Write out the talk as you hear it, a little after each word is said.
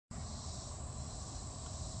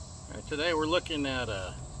Today we're looking at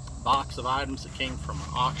a box of items that came from an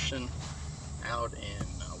auction out in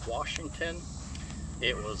Washington.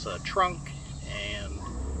 It was a trunk, and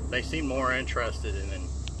they seemed more interested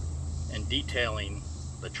in detailing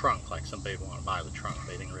the trunk, like somebody would want to buy the trunk.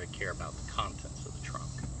 They didn't really care about the contents of the trunk.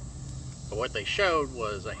 But what they showed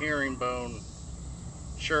was a herringbone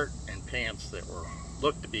shirt and pants that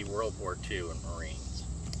looked to be World War II and Marines.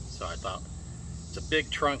 So I thought, it's a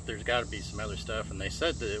big trunk, there's got to be some other stuff, and they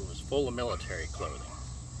said that it was full of military clothing.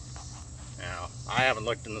 Now, I haven't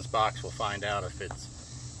looked in this box. We'll find out if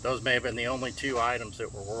those may have been the only two items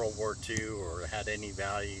that were World War II or had any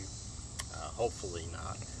value. Hopefully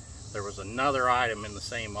not. There was another item in the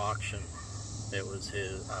same auction. It was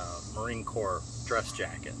his Marine Corps dress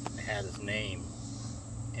jacket. It had his name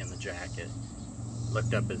in the jacket.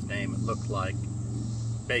 Looked up his name. It looked like,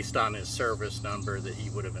 based on his service number, that he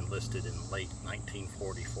would have enlisted in late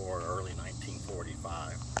 1944 or early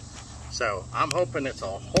 1945. So I'm hoping it's a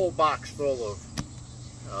whole box full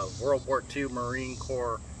of World War II Marine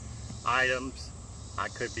Corps items. I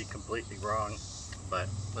could be completely wrong, but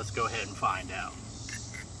let's go ahead and find out.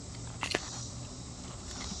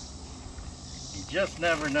 You just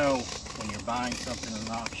never know when you're buying something in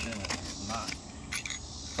an auction and it's not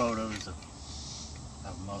photos of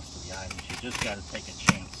most of the items. You just got to take a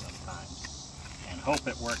chance sometimes and hope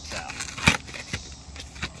it works out.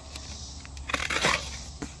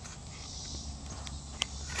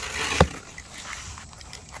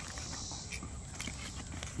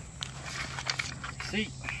 See,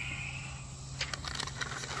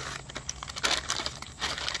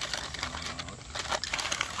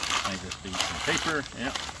 may just be some paper.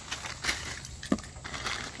 Yep.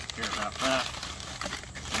 Don't care about that.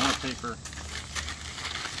 More paper.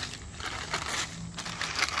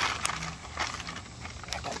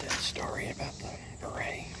 Story about the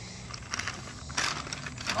beret.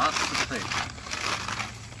 Lots of paper.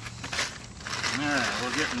 Alright,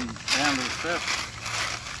 we're getting down to the stuff.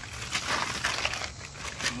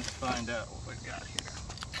 Let's find out what we've got here.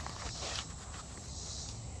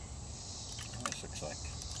 This looks like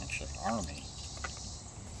actually Army.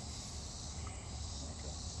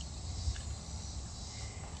 Okay.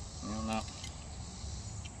 Well,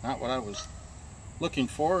 not what I was looking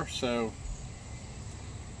for, so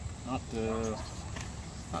not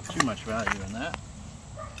too much value in that.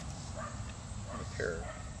 A pair of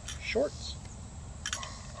shorts.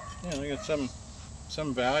 Yeah, they got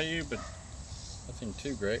some value, but nothing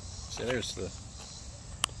too great. See, there's the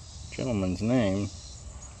gentleman's name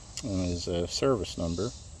and his service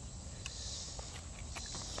number.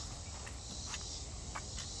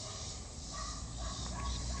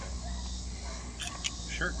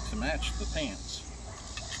 Shirt to match the pants.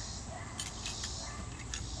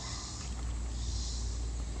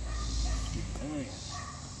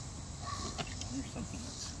 There's something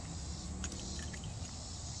that's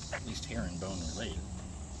at least herringbone related.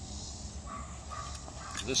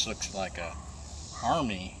 This looks like a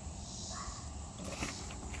Army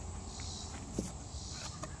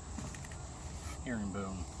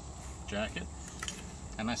herringbone jacket,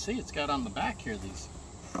 and I see it's got on the back here these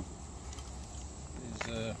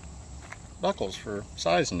buckles for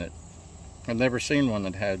sizing it. I've never seen one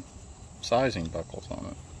that had sizing buckles on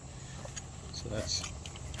it. So that's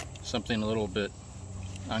something a little bit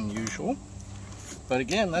unusual. But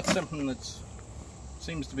again, that's something that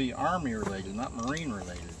seems to be Army related, not Marine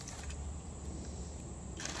related.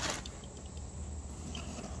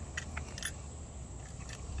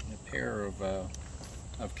 A pair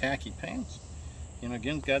of khaki pants. You know,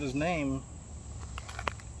 again, got his name.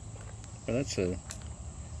 But that's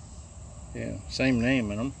same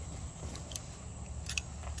name in them.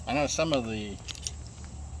 I know some of the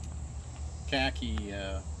khaki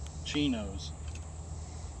chinos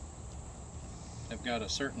have got a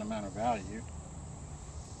certain amount of value,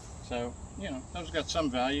 so you know those got some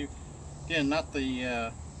value. Again, not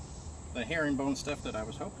the herringbone stuff that I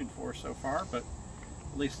was hoping for so far, but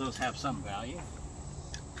at least those have some value.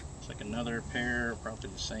 It's like another pair, probably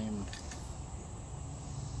the same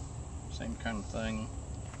kind of thing.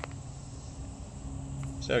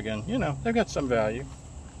 So again, you know, they've got some value.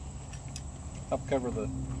 Help cover the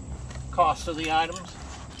cost of the items.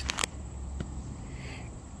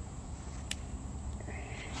 I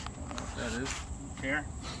don't know what that is. Here,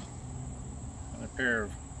 another pair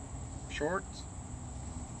of shorts,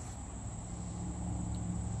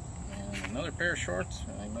 and another pair of shorts.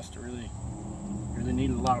 They must have really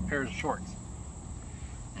needed a lot of pairs of shorts.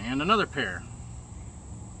 And another pair,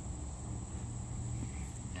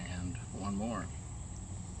 and one more.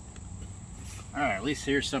 All right, at least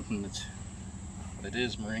here's something that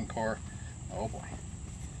is Marine Corps. Oh boy.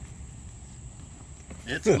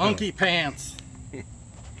 It's monkey pants.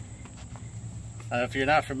 If you're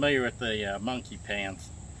not familiar with the monkey pants,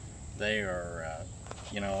 they are,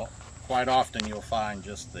 you know, quite often you'll find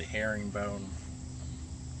just the herringbone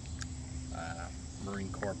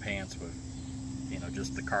Marine Corps pants with, you know,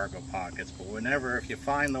 just the cargo pockets. But whenever, if you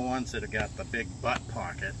find the ones that have got the big butt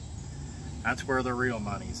pocket, that's where the real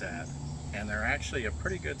money's at. And they're actually a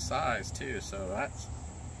pretty good size too. So that's,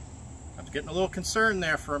 I was getting a little concerned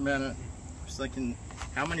there for a minute. I was thinking,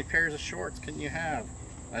 how many pairs of shorts can you have?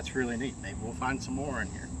 That's really neat. Maybe we'll find some more in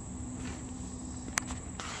here.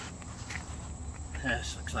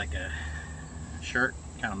 This looks like a shirt.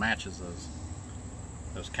 Kind of matches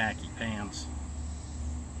those khaki pants.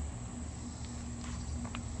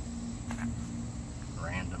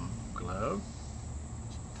 Random glove,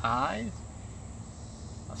 some ties,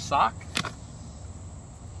 a sock.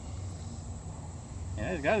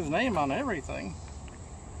 Yeah, he's got his name on everything.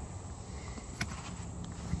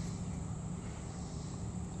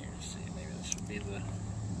 Here, see, maybe this would be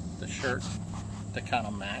the shirt to kind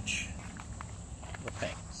of match the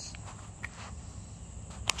pants.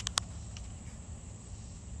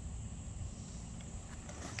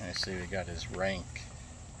 I see we got his rank.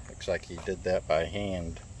 Looks like he did that by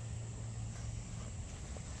hand.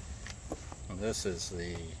 And this is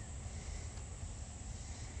the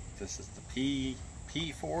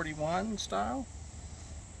P44 style.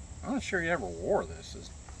 I'm not sure he ever wore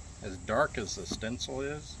this. As dark as the stencil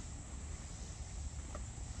is,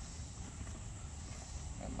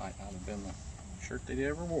 that might not have been the shirt that he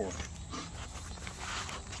ever wore.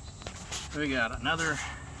 We got another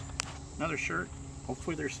shirt.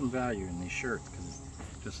 Hopefully there's some value in these shirts, because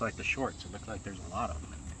just like the shorts, it looks like there's a lot of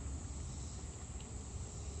them in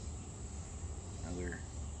there.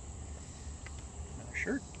 Another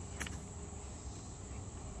shirt.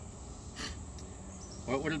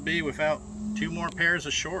 What would it be without 2 more pairs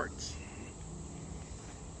of shorts?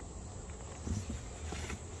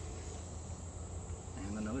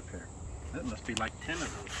 And another pair. That must be like 10 of those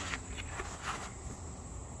things.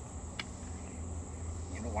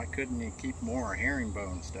 You know, why couldn't you keep more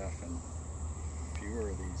herringbone stuff and fewer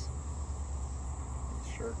of these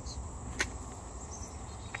shirts?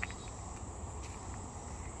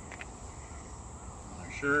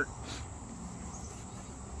 Another shirt.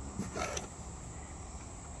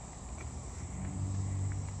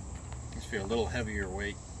 These feel a little heavier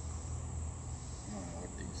weight. I don't know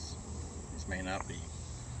what these may not be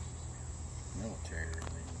military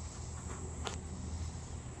related.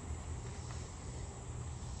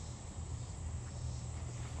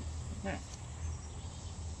 Yeah.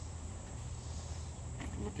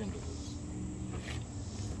 Look into this.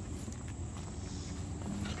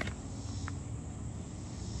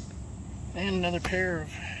 And another pair of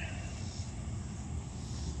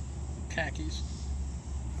khakis.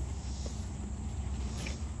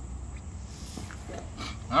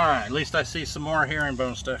 Alright, at least I see some more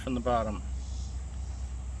herringbone stuff in the bottom.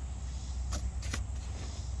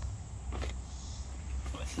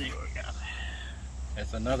 Let's see what we got.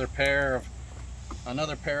 It's another pair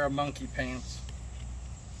of monkey pants.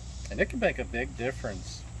 And it can make a big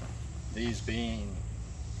difference, these being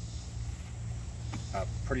a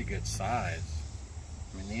pretty good size.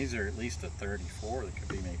 I mean, these are at least a 34. They could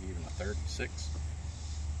be maybe even a 36.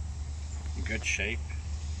 In good shape.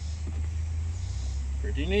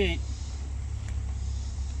 Pretty neat.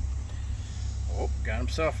 Oh, got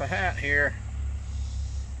himself a hat here.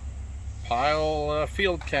 Pile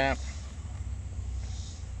field cap.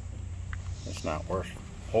 It's not worth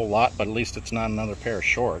a whole lot, but at least it's not another pair of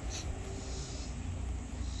shorts.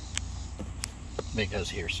 Because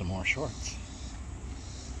here's some more shorts.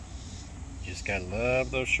 Just gotta love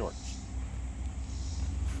those shorts.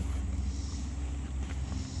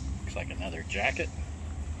 Looks like another jacket.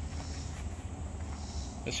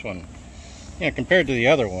 This one, you know, compared to the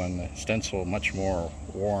other one, the stencil much more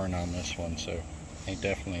worn on this one, so I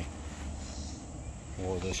definitely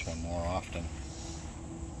wore this one more often.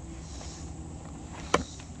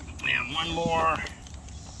 And one more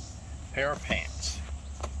pair of pants.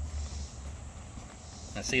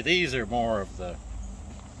 Now see, these are more of the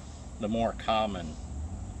more common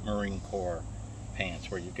Marine Corps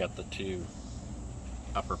pants, where you've got the 2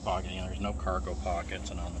 upper pockets. You know, there's no cargo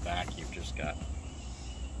pockets, and on the back you've just got,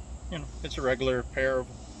 you know, it's a regular pair of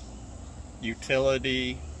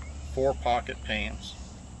utility 4-pocket pants.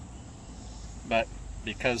 But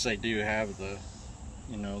because they do have the,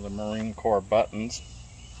 you know, the Marine Corps buttons,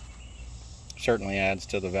 certainly adds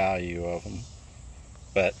to the value of them.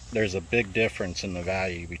 But there's a big difference in the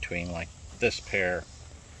value between like this pair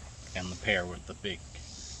and the pair with the big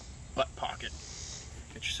butt pocket.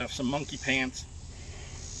 Get yourself some monkey pants.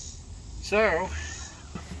 So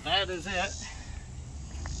that is it.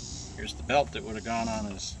 Here's the belt that would have gone on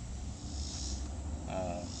his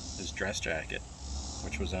dress jacket,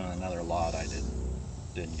 which was on another lot. I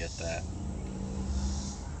didn't get that.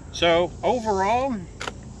 So overall,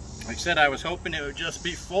 like I said, I was hoping it would just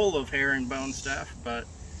be full of herringbone stuff, but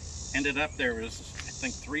ended up there was, I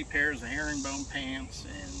think, 3 pairs of herringbone pants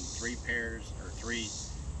and 3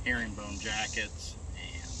 herringbone jackets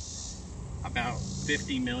and about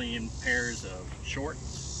 50 million pairs of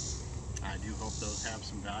shorts. I do hope those have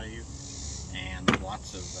some value, and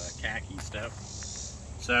lots of khaki stuff.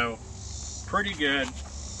 So pretty good,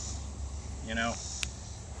 you know.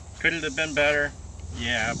 Could it have been better?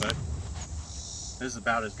 Yeah, but this is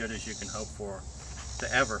about as good as you can hope for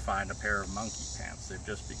to ever find a pair of monkey pants. They've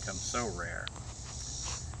just become so rare.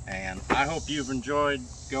 And I hope you've enjoyed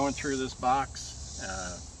going through this box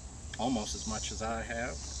almost as much as I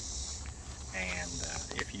have. And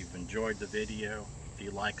if you've enjoyed the video, if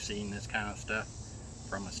you like seeing this kind of stuff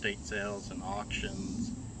from estate sales and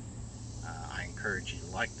auctions, I encourage you to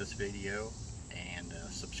like this video and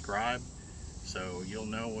subscribe, so you'll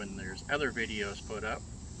know when there's other videos put up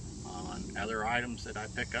on other items that I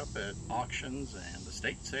pick up at auctions and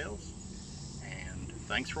estate sales. And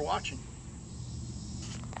thanks for watching.